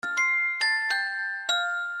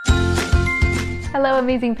Hello,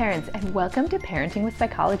 amazing parents, and welcome to Parenting with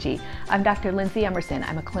Psychology. I'm Dr. Lindsay Emerson.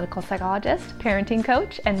 I'm a clinical psychologist, parenting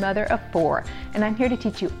coach, and mother of 4, and I'm here to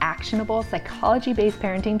teach you actionable psychology-based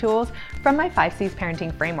parenting tools from my 5 C's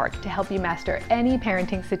parenting framework to help you master any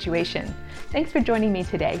parenting situation. Thanks for joining me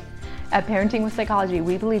today. At Parenting with Psychology,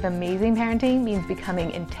 we believe amazing parenting means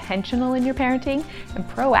becoming intentional in your parenting and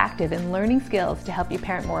proactive in learning skills to help you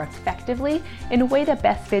parent more effectively in a way that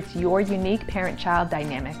best fits your unique parent-child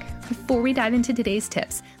dynamic. Before we dive into today's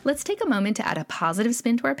tips, let's take a moment to add a positive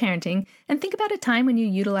spin to our parenting and think about a time when you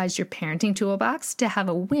utilized your parenting toolbox to have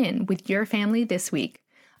a win with your family this week.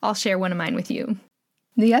 I'll share one of mine with you.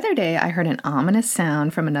 The other day, I heard an ominous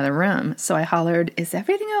sound from another room, so I hollered, "Is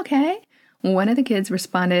everything okay?" One of the kids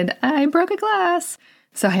responded, "I broke a glass."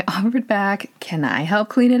 So I offered back, "Can I help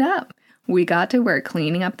clean it up?" We got to work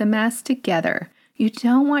cleaning up the mess together. You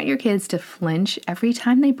don't want your kids to flinch every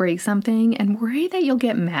time they break something and worry that you'll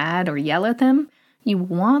get mad or yell at them. You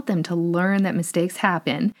want them to learn that mistakes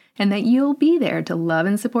happen and that you'll be there to love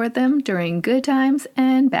and support them during good times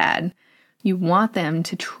and bad. You want them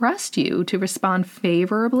to trust you to respond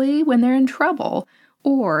favorably when they're in trouble,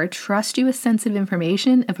 or trust you with sensitive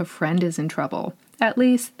information if a friend is in trouble. At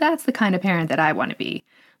least, that's the kind of parent that I want to be.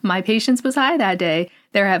 My patience was high that day.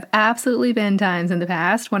 There have absolutely been times in the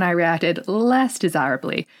past when I reacted less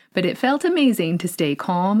desirably, but it felt amazing to stay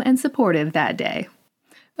calm and supportive that day.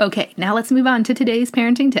 Okay, now let's move on to today's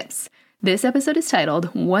parenting tips. This episode is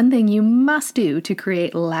titled, "One Thing You Must Do to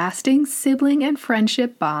Create Lasting Sibling and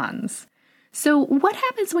Friendship Bonds." So what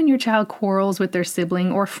happens when your child quarrels with their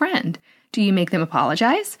sibling or friend? Do you make them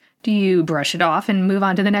apologize? Do you brush it off and move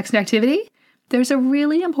on to the next activity? There's a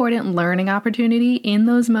really important learning opportunity in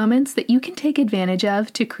those moments that you can take advantage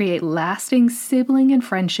of to create lasting sibling and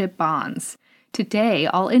friendship bonds. Today,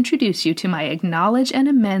 I'll introduce you to my acknowledge and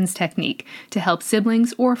amends technique to help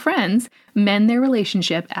siblings or friends mend their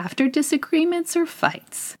relationship after disagreements or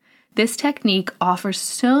fights. This technique offers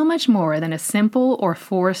so much more than a simple or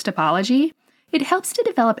forced apology. It helps to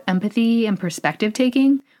develop empathy and perspective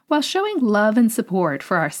taking while showing love and support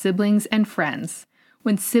for our siblings and friends.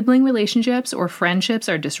 When sibling relationships or friendships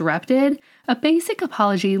are disrupted, a basic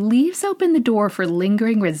apology leaves open the door for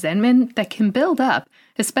lingering resentment that can build up,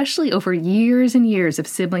 especially over years and years of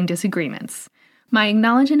sibling disagreements. My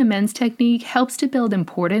acknowledge and amends technique helps to build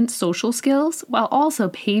important social skills while also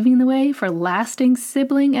paving the way for lasting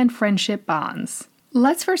sibling and friendship bonds.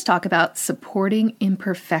 Let's first talk about supporting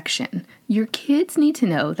imperfection. Your kids need to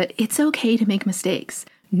know that it's okay to make mistakes.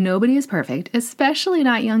 Nobody is perfect, especially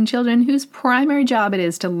not young children whose primary job it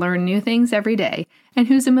is to learn new things every day and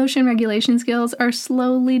whose emotion regulation skills are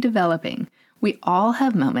slowly developing. We all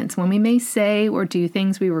have moments when we may say or do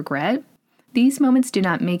things we regret. These moments do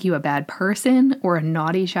not make you a bad person or a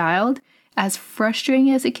naughty child. As frustrating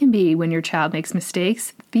as it can be when your child makes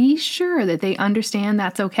mistakes, be sure that they understand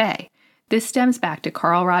that's okay. This stems back to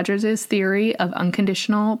Carl Rogers' theory of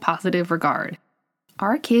unconditional positive regard.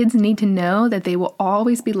 Our kids need to know that they will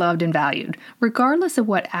always be loved and valued, regardless of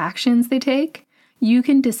what actions they take. You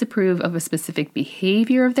can disapprove of a specific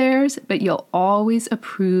behavior of theirs, but you'll always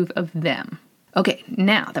approve of them. Okay,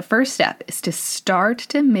 now the first step is to start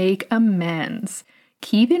to make amends.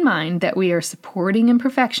 Keep in mind that we are supporting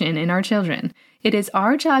imperfection in our children. It is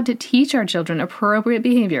our job to teach our children appropriate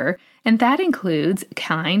behavior, and that includes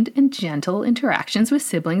kind and gentle interactions with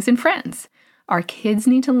siblings and friends. Our kids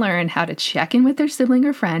need to learn how to check in with their sibling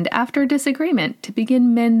or friend after a disagreement to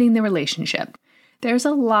begin mending the relationship. There's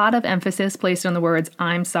a lot of emphasis placed on the words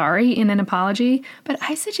 "I'm sorry" in an apology, but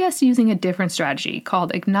I suggest using a different strategy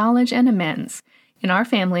called acknowledge and amends. In our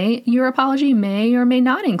family, your apology may or may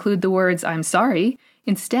not include the words "I'm sorry."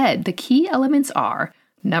 Instead, the key elements are,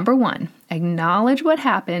 number 1, acknowledge what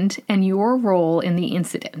happened and your role in the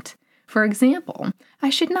incident. For example, "I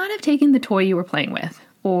should not have taken the toy you were playing with,"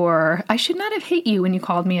 or "I should not have hit you when you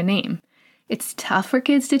called me a name." It's tough for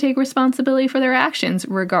kids to take responsibility for their actions,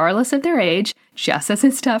 regardless of their age, just as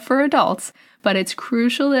it's tough for adults, but it's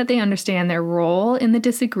crucial that they understand their role in the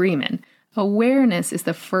disagreement. Awareness is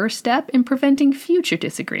the first step in preventing future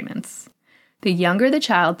disagreements. The younger the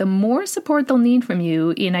child, the more support they'll need from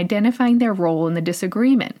you in identifying their role in the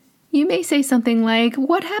disagreement. You may say something like,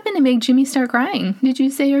 "What happened to make Jimmy start crying? Did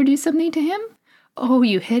you say or do something to him?" "Oh,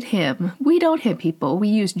 you hit him." "We don't hit people. We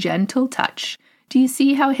use gentle touch." "Do you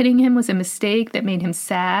see how hitting him was a mistake that made him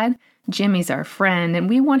sad? Jimmy's our friend, and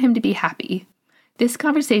we want him to be happy." This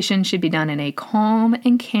conversation should be done in a calm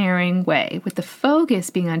and caring way, with the focus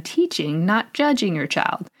being on teaching, not judging your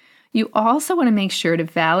child. You also want to make sure to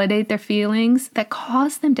validate their feelings that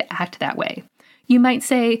cause them to act that way. You might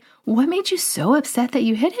say, "What made you so upset that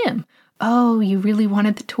you hit him?" oh, you really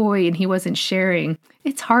wanted the toy and he wasn't sharing.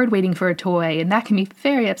 It's hard waiting for a toy, and that can be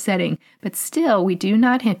very upsetting, but still, we do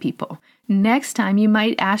not hit people. Next time, you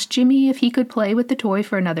might ask Jimmy if he could play with the toy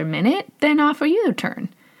for another minute, then offer you a turn.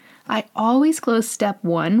 I always close step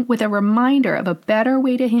 1 with a reminder of a better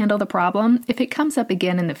way to handle the problem if it comes up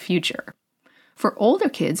again in the future. For older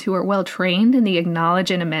kids who are well trained in the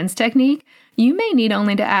acknowledge and amends technique, you may need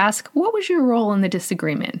only to ask, what was your role in the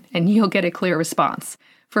disagreement? And you'll get a clear response.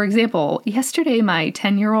 For example, yesterday my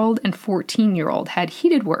 10-year-old and 14-year-old had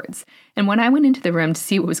heated words, and when I went into the room to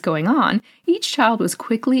see what was going on, each child was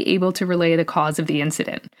quickly able to relay the cause of the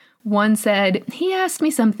incident. One said, he asked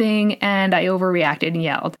me something and I overreacted and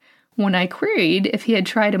yelled. When I queried if he had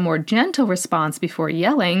tried a more gentle response before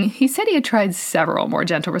yelling, he said he had tried several more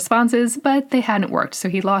gentle responses, but they hadn't worked, so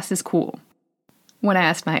he lost his cool. When I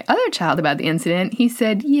asked my other child about the incident, he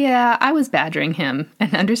said, yeah, I was badgering him,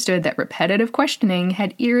 and understood that repetitive questioning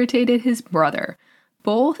had irritated his brother.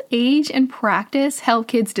 Both age and practice help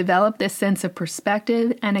kids develop this sense of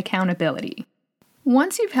perspective and accountability.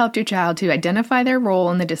 Once you've helped your child to identify their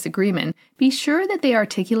role in the disagreement, be sure that they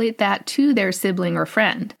articulate that to their sibling or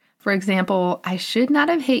friend. For example, I should not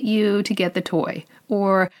have hit you to get the toy,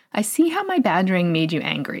 or I see how my badgering made you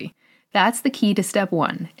angry. That's the key to step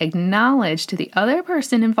 1. Acknowledge to the other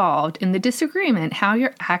person involved in the disagreement how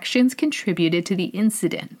your actions contributed to the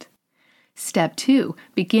incident. Step 2.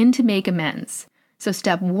 Begin to make amends. So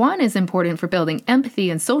step 1 is important for building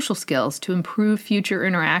empathy and social skills to improve future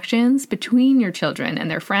interactions between your children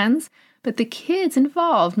and their friends, but the kids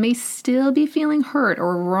involved may still be feeling hurt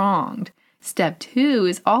or wronged. Step 2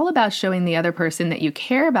 is all about showing the other person that you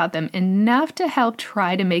care about them enough to help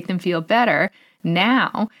try to make them feel better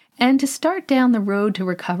now and to start down the road to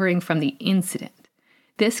recovering from the incident.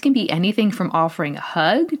 This can be anything from offering a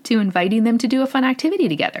hug to inviting them to do a fun activity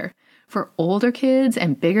together. For older kids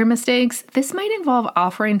and bigger mistakes, this might involve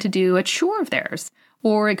offering to do a chore of theirs,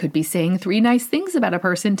 or it could be saying 3 nice things about a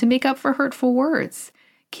person to make up for hurtful words.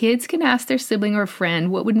 Kids can ask their sibling or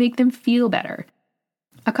friend what would make them feel better.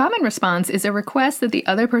 A common response is a request that the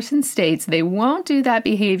other person states they won't do that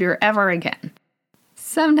behavior ever again.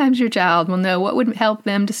 Sometimes your child will know what would help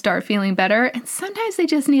them to start feeling better, and sometimes they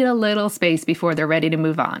just need a little space before they're ready to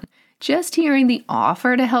move on. Just hearing the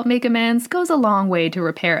offer to help make amends goes a long way to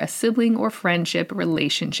repair a sibling or friendship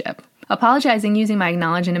relationship. Apologizing using my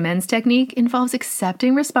acknowledge and amends technique involves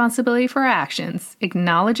accepting responsibility for our actions,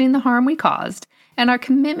 acknowledging the harm we caused, and our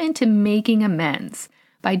commitment to making amends.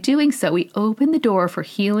 By doing so, we open the door for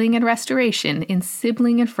healing and restoration in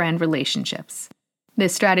sibling and friend relationships.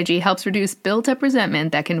 This strategy helps reduce built-up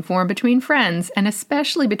resentment that can form between friends, and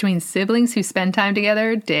especially between siblings who spend time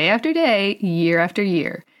together day after day, year after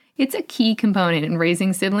year. It's a key component in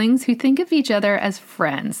raising siblings who think of each other as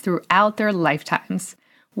friends throughout their lifetimes.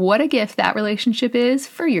 What a gift that relationship is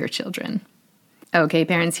for your children. Okay,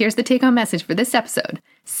 parents, here's the take-home message for this episode.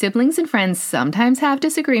 Siblings and friends sometimes have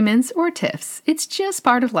disagreements or tiffs. It's just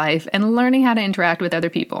part of life and learning how to interact with other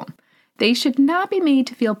people. They should not be made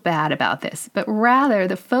to feel bad about this, but rather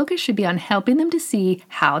the focus should be on helping them to see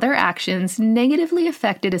how their actions negatively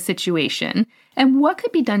affected a situation and what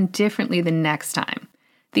could be done differently the next time.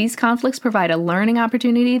 These conflicts provide a learning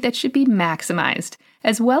opportunity that should be maximized,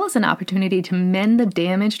 as well as an opportunity to mend the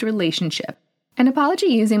damaged relationship. An apology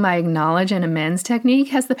using my acknowledge and amends technique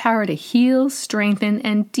has the power to heal, strengthen,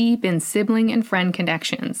 and deepen sibling and friend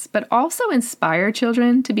connections, but also inspire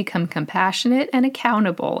children to become compassionate and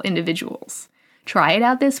accountable individuals. Try it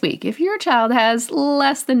out this week if your child has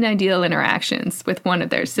less than ideal interactions with one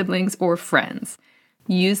of their siblings or friends.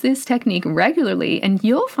 Use this technique regularly, and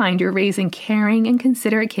you'll find you're raising caring and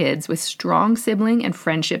considerate kids with strong sibling and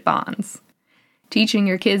friendship bonds. Teaching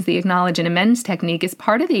your kids the acknowledge and amends technique is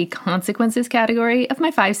part of the consequences category of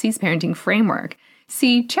my 5 C's parenting framework.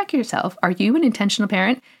 See, check yourself. Are you an intentional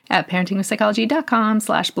parent? At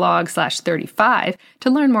parentingwithpsychology.com/blog/35 to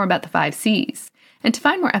learn more about the 5 C's. And to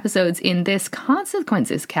find more episodes in this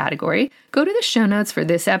consequences category, go to the show notes for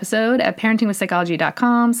this episode at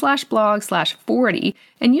parentingwithpsychology.com/blog/40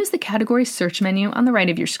 and use the category search menu on the right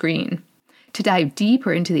of your screen. To dive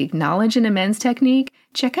deeper into the acknowledge and amends technique,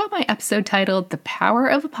 check out my episode titled The Power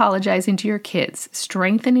of Apologizing to Your Kids,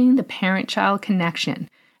 Strengthening the Parent-Child Connection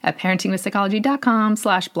at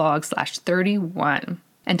parentingwithpsychology.com/blog/31.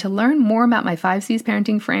 And to learn more about my 5 C's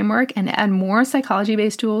parenting framework and add more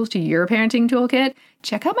psychology-based tools to your parenting toolkit,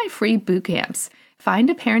 check out my free boot camps. Find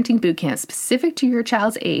a parenting boot camp specific to your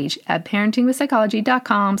child's age at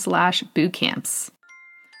parentingwithpsychology.com/bootcamps.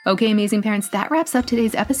 Okay, amazing parents, that wraps up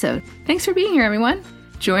today's episode. Thanks for being here, everyone.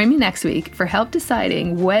 Join me next week for help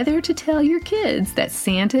deciding whether to tell your kids that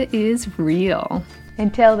Santa is real.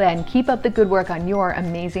 Until then, keep up the good work on your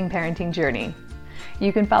amazing parenting journey.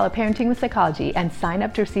 You can follow Parenting with Psychology and sign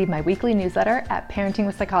up to receive my weekly newsletter at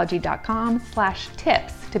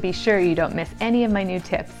parentingwithpsychology.com/tips to be sure you don't miss any of my new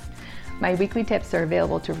tips. My weekly tips are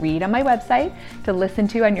available to read on my website, to listen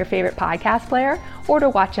to on your favorite podcast player, or to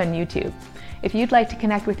watch on YouTube. If you'd like to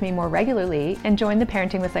connect with me more regularly and join the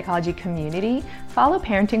Parenting with Psychology community, follow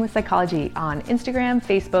Parenting with Psychology on Instagram,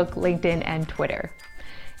 Facebook, LinkedIn, and Twitter.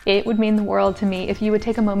 It would mean the world to me if you would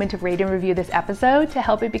take a moment to rate and review this episode to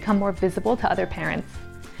help it become more visible to other parents.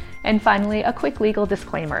 And finally, a quick legal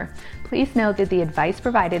disclaimer. Please note that the advice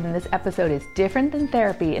provided in this episode is different than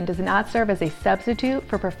therapy and does not serve as a substitute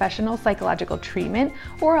for professional psychological treatment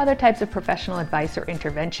or other types of professional advice or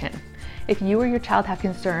intervention. If you or your child have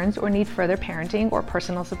concerns or need further parenting or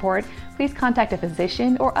personal support, please contact a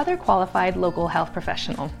physician or other qualified local health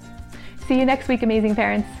professional. See you next week, amazing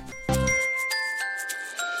parents.